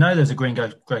didn't even know there's a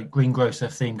greengrocer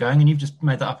theme going, and you've just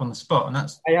made that up on the spot, and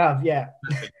that's... I have, yeah.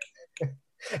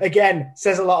 Again,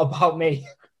 says a lot about me.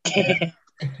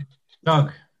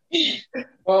 Doug.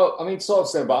 Well, I mean, sort of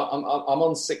so, but I'm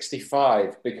on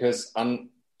 65 because I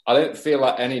don't feel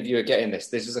like any of you are getting this.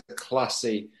 This is a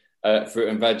classy fruit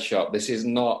and veg shop. This is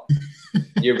not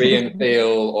your Ian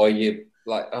Thiel or you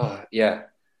like, oh yeah.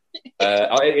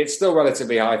 It's still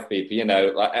relatively high for people,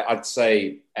 like I'd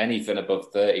say anything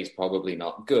above 30 is probably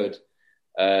not good.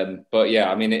 But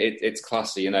yeah, I mean, it's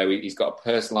classy, he's got a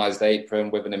personalised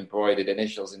apron with an embroidered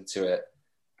initials into it.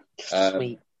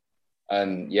 Sweet.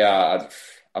 And yeah,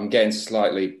 I'm getting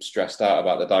slightly stressed out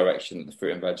about the direction that the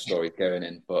fruit and veg story is going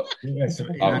in, but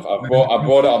I've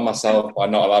brought it on myself by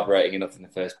not elaborating enough in the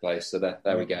first place. So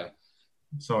there we go.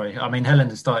 Sorry, I mean, Helen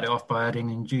has started it off by adding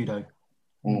in judo.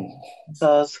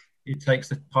 It takes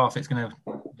the path it's going to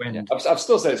win. Yeah, I've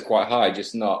still said it's quite high,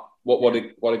 just not. What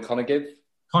did Connor give?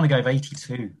 Connor gave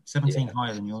 82, 17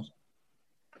 higher than yours.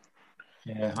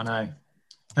 Yeah, I know.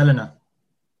 Helena?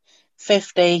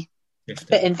 50. A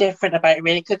bit indifferent about it,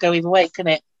 really. It could go either way,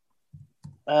 couldn't it?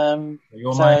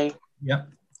 Yep.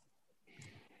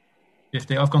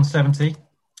 50. I've gone 70.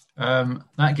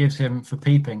 That gives him, for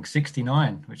peeping,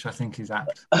 69, which I think is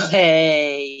apt.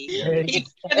 Hey! You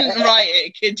couldn't write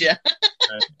it, could you?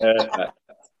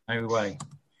 No way.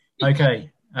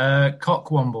 Okay.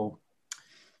 Cockwomble.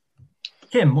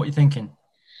 Kim, what are you thinking?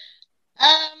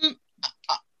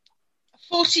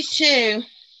 42.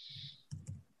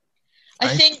 I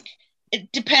think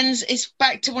it depends. It's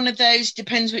back to one of those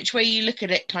depends which way you look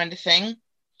at it kind of thing,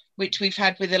 which we've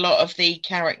had with a lot of the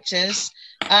characters.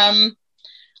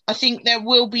 I think there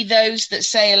will be those that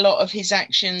say a lot of his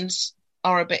actions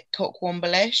are a bit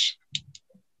Cockwomble-ish.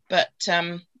 But,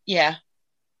 yeah.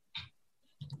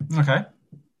 Okay.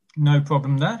 No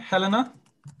problem there. Helena?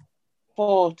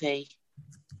 40.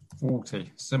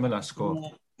 40. Similar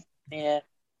score. Yeah.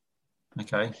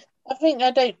 Okay. I think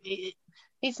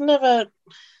he's never...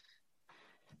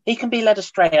 He can be led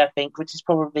astray, I think, which is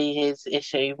probably his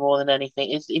issue more than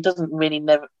anything. He doesn't really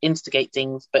never instigate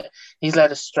things, but he's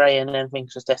led astray and then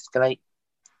things just escalate.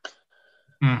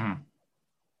 Mm-hmm.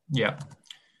 Yeah.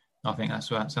 I think that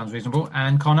sounds reasonable.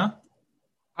 And Connor?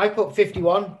 I put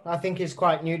 51. I think he's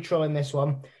quite neutral in this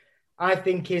one. I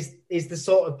think he's the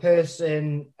sort of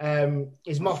person,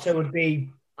 his motto would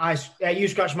be, you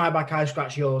scratch my back, I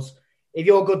scratch yours. If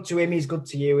you're good to him, he's good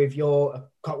to you. If you're a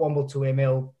Cockwomble to him,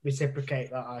 he'll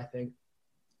reciprocate that, I think.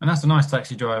 And that's a nice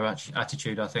taxi driver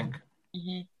attitude, I think.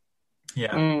 Mm-hmm.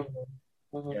 Yeah.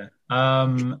 Mm-hmm. Yeah.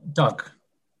 Doug?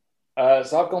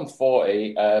 So I've gone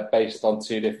 40 based on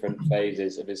two different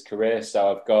phases of his career.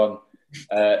 So I've gone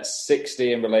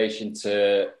 60 in relation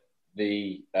to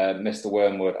the Mr.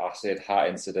 Wormwood acid hat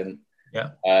incident.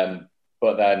 Yeah.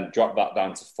 but then dropped that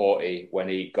down to 40 when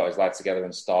he got his life together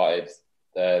and started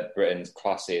Britain's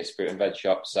classiest fruit and veg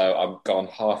shop. So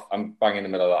I'm bang in the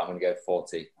middle of that. I'm going to go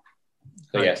 40.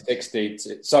 So yeah, 60.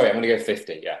 Sorry, I'm going to go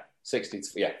 50. Yeah, 60.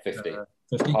 50.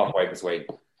 50. Halfway between.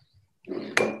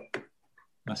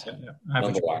 That's it. Yeah.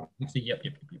 Average 50.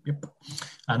 Yep.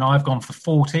 And I've gone for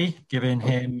 40, giving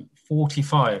him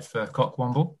 45 for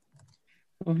Cockwomble.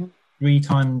 3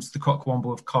 times the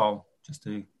Cockwomble of Carl, just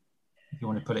to, if you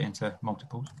want to put it into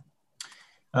multiples.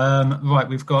 Right,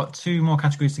 we've got 2 more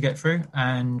categories to get through,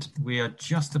 and we are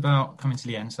just about coming to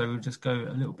the end, so we'll just go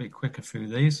a little bit quicker through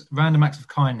these. Random acts of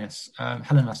kindness.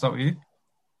 Helen, I'll start with you.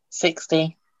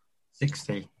 60.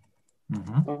 60.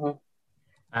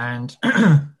 And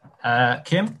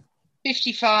Kim?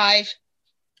 55.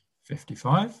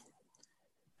 55.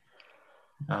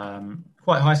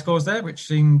 Quite high scores there, which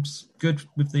seems good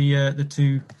with the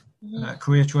 2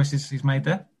 career choices he's made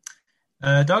there.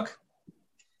 Doug?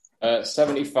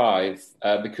 75,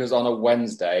 because on a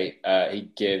Wednesday,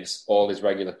 he gives all his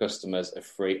regular customers a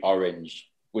free orange.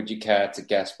 Would you care to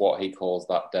guess what he calls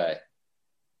that day?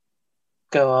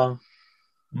 Go on.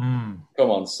 Come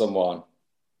on, someone.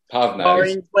 Pav knows.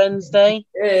 Orange Wednesday.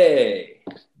 Hey!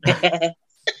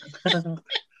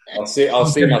 I'll see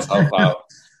myself out.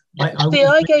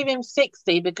 I gave him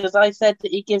 60 because I said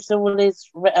that he gives all his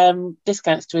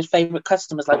discounts to his favourite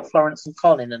customers like Florence and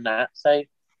Colin and that. So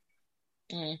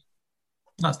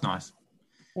that's nice.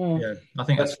 Yeah, I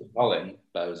think that's Colin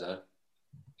Bozo.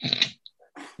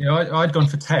 Yeah, I'd gone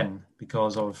for 10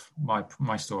 because of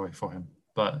my story for him,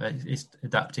 but it's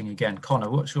adapting again. Connor,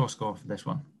 what's your score for this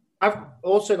one? I've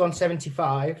also gone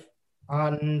 75,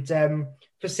 and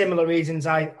for similar reasons,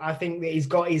 I think that he's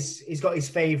got his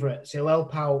favourites. He'll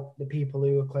help out the people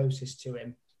who are closest to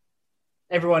him.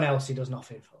 Everyone else he does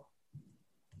nothing for.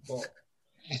 But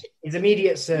his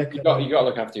immediate circle. You got to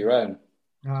look after your own.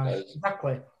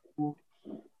 Exactly.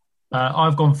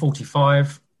 I've gone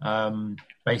 45.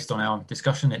 Based on our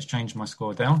discussion, it's changed my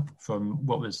score down from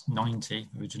what was 90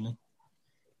 originally.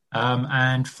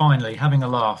 And finally, having a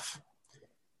laugh.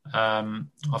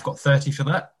 I've got 30 for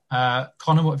that.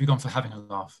 Connor, what have you gone for having a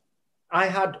laugh? I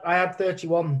had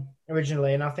 31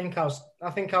 originally, and I think I'll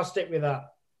stick with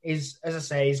that. As I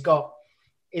say, he's got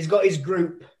his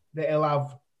group that he'll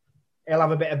have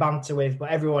a bit of banter with, but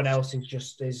everyone else is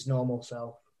just his normal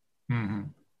self.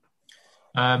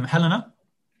 Helena?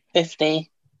 50.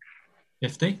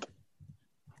 50.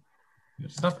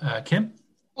 Good stuff. Kim?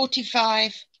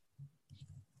 45.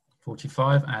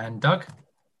 45. And Doug?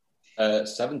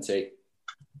 70.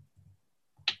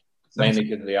 Mainly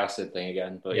because of the acid thing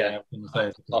again, but not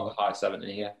the high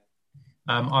 70 here.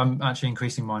 I'm actually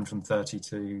increasing mine from 30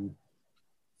 to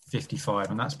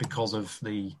 55, and that's because of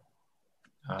the,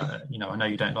 I know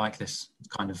you don't like this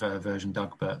kind of version,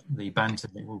 Doug, but the banter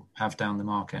that we'll have down the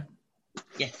market.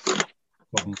 Yes.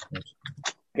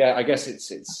 Yeah, I guess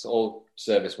it's all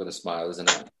service with a smile, isn't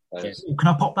it? Yes. Can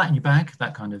I pop that in your bag?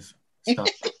 That kind of stuff.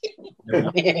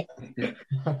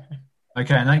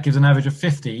 Okay, and that gives an average of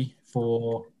 50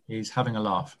 for his having a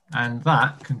laugh. And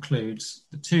that concludes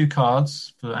the 2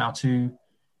 cards for our 2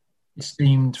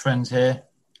 esteemed friends here,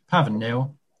 Pav and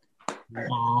Neil,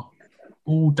 who are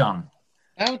all done.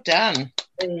 Well done.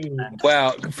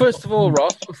 Well, first of all,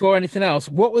 Ross, before anything else,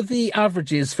 what were the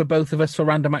averages for both of us for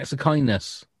random acts of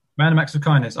kindness? Random acts of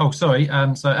kindness. Oh, sorry.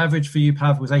 So average for you,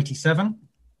 Pav, was 87.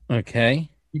 Okay.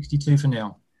 62 for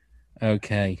Neil.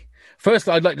 Okay. First,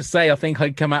 I'd like to say I think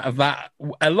I'd come out of that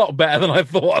a lot better than I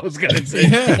thought I was going to do.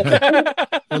 Yeah,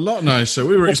 a lot nicer.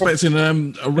 We were expecting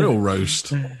a real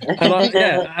roast. And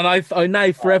I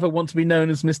now forever want to be known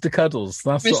as Mr. Cuddles.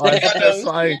 That's what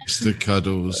I. Mr.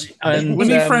 Cuddles. And were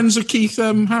you friends with Keith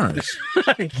Harris?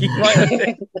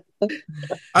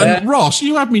 And Ross,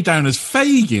 you had me down as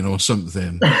Fagin or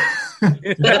something.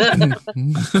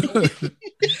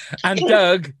 And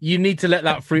Doug, you need to let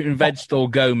that fruit and veg store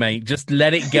go, mate. Just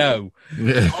let it go.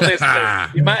 Yeah. Honestly,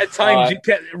 the amount of times you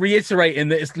kept reiterating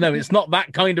that it's not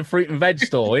that kind of fruit and veg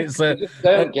store. It's a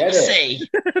don't get it.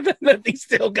 They're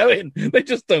still going. They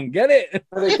just don't get it.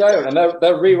 No, they don't, and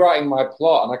they're rewriting my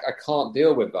plot, and I can't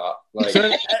deal with that.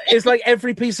 So it's like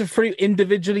every piece of fruit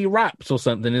individually wrapped or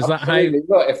something. Is absolutely. that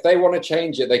how? Look, if they want to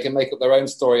change it, they can make up their own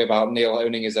story about Neil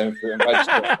owning his own fruit and veg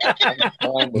store. I'm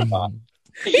fine with that.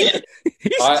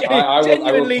 He's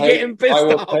genuinely getting pissed off. I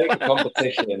will take the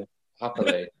competition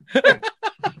happily.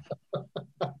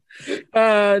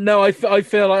 No, I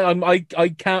feel like I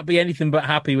can't be anything but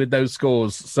happy with those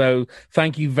scores. So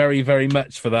thank you very, very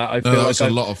much for that. I feel that's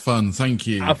like a lot of fun. Thank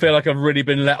you. I feel like I've really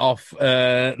been let off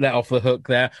the hook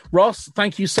there. Ross,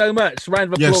 thank you so much.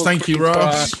 Round of applause. Yes, thank you,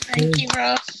 Ross. Thank you,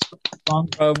 Ross.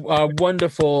 Our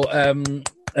wonderful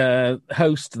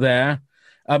host there.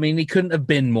 I mean, he couldn't have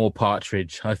been more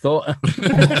Partridge, I thought.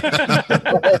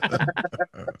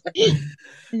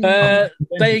 There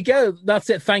you go. That's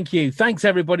it. Thank you. Thanks,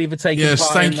 everybody, for taking part.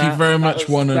 Yes, thank you very much,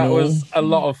 one and all. That was a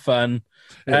lot of fun.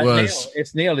 It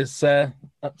was. Neil. It's up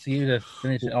to you to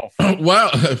finish it off. Well,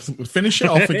 finish it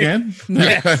off again.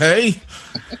 Hey.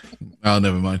 Oh,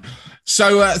 never mind.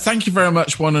 So thank you very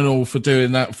much, one and all, for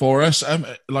doing that for us.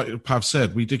 Like Pav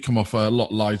said, we did come off a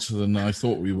lot lighter than I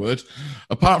thought we would,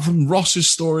 apart from Ross's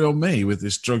story on me with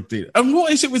this drug deal. And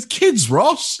what is it with kids,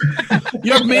 Ross?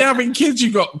 You have me having kids,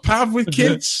 you got Pav with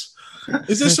kids.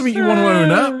 Is there something you want to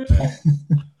own up?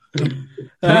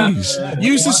 Please,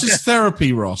 use this as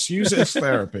therapy, Ross. Use it as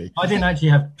therapy. I didn't actually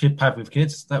have Pav with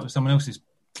kids. That was someone else's.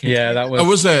 Yeah, that was. Oh,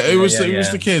 was there? It was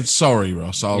the kids. Sorry,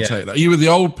 Ross. I'll take that. You were the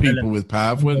old people with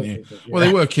Pav, weren't you? Well,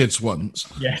 they were kids once.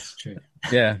 Yes, true.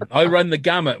 Yeah, I run the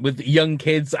gamut with young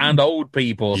kids and old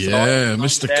people. So yeah,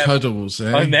 Mr. Cuddles.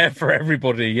 I'm there for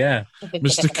everybody. Yeah,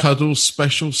 Mr. Cuddles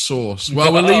special sauce.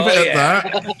 Well, we'll leave it at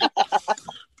that.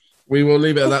 We will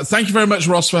leave it at that. Thank you very much,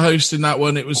 Ross, for hosting that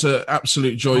one. It was an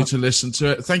absolute joy to listen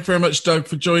to it. Thank you very much, Doug,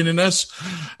 for joining us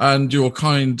and your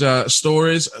kind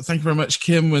stories. Thank you very much,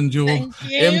 Kim, and your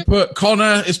input.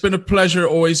 Connor, it's been a pleasure. It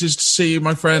always is to see you,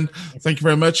 my friend. Thank you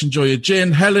very much. Enjoy your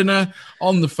gin. Helena,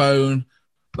 on the phone.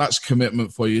 That's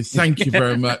commitment for you. Thank you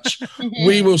very much.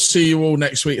 We will see you all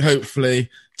next week, hopefully.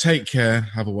 Take care.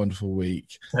 Have a wonderful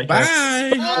week. Bye.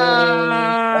 Bye.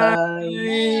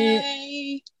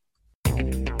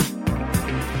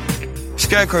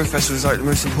 Scarecrow Festival is like the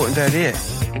most important day of the year.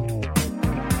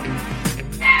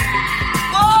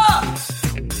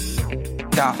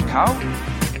 What? Daft Cow?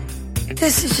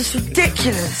 This is just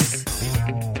ridiculous.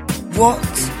 What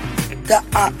the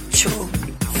actual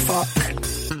fuck?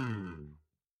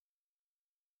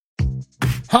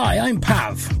 Hi, I'm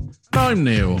Pav. I'm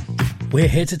Neil. We're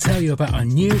here to tell you about our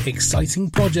new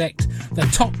exciting project, the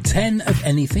Top 10 of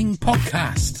Anything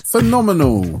podcast.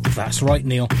 Phenomenal. That's right,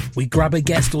 Neil. We grab a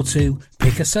guest or two,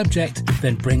 pick a subject,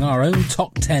 then bring our own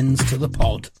top 10s to the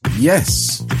pod.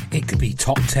 Yes. It could be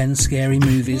top 10 scary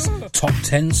movies, top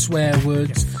 10 swear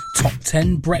words, top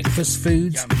 10 breakfast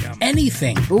foods,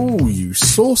 anything. Oh, you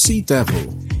saucy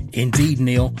devil. Indeed,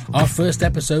 Neil. Our first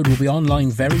episode will be online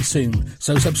very soon,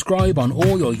 so subscribe on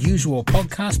all your usual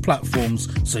podcast platforms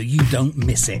so you don't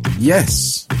miss it.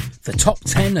 Yes. The Top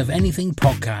 10 of Anything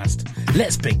podcast.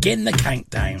 Let's begin the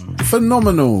countdown.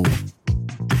 Phenomenal.